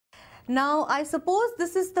Now, I suppose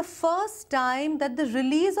this is the first time that the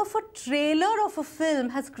release of a trailer of a film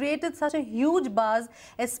has created such a huge buzz,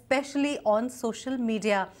 especially on social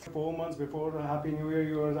media. 4 months before Happy New Year,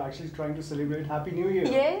 you were actually trying to celebrate Happy New Year.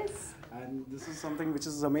 Yes. And this is something which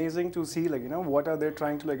is amazing to see, like, what are they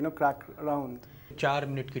trying to, crack around. 4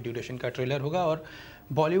 minute की duration का trailer होगा और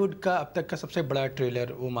बॉलीवुड का अब तक का सबसे बड़ा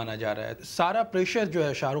ट्रेलर वो माना जा रहा है। सारा प्रेशर जो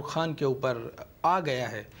है शाहरुख खान के ऊपर आ गया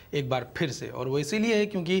है एक बार फिर से, और वो इसीलिए है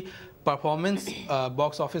क्योंकि परफॉर्मेंस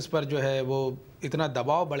बॉक्स ऑफिस पर जो है वो इतना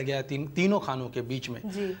दबाव बढ़ गया है तीनों खानों के बीच में।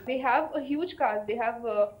 They have a huge cast. They have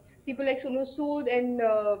people like Sonu Sood and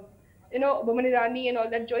Boman Irani and all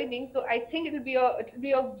that joining. So I think it will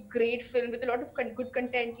be a great film with a lot of good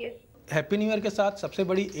content. Yes. Happy new year के साथ सबसे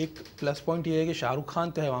बड़ी एक plus point ये है कि शाहरुख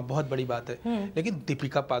खान तो है वहाँ, बहुत बड़ी बात है, लेकिन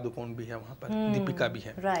दीपिका पादुकोण भी है वहाँ पर, दीपिका भी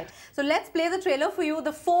है। Right. So let's play the trailer for you,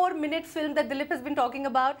 the 4-minute film that Dilip has been talking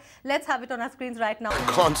about. Let's have it on our screens right now.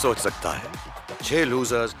 कौन सोच सकता है 6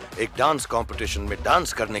 लूजर्स एक डांस कंपटीशन में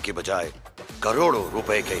डांस करने के बजाय करोड़ों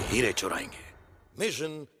रुपए के हीरे चुराएंगे।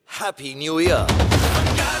 Mission happy new year.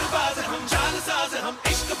 हम जानसाज, हम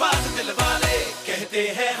इश्कबाज दिल वाले, कहते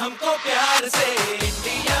हैं हमको प्यार से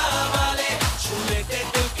इंडिया वाले, छू लेते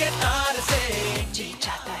दिल के तार से। जी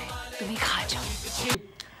चाहता है तुम्हें खा जाऊं।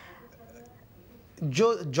 जो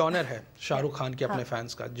जॉनर है शाहरुख खान के अपने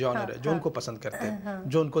फैंस का जॉनर है, जो उनको पसंद करते हैं,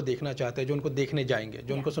 जो उनको देखना चाहते हैं, जो उनको देखने जाएंगे,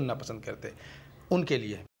 जो उनको सुनना पसंद करते हैं, उनके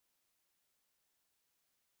लिए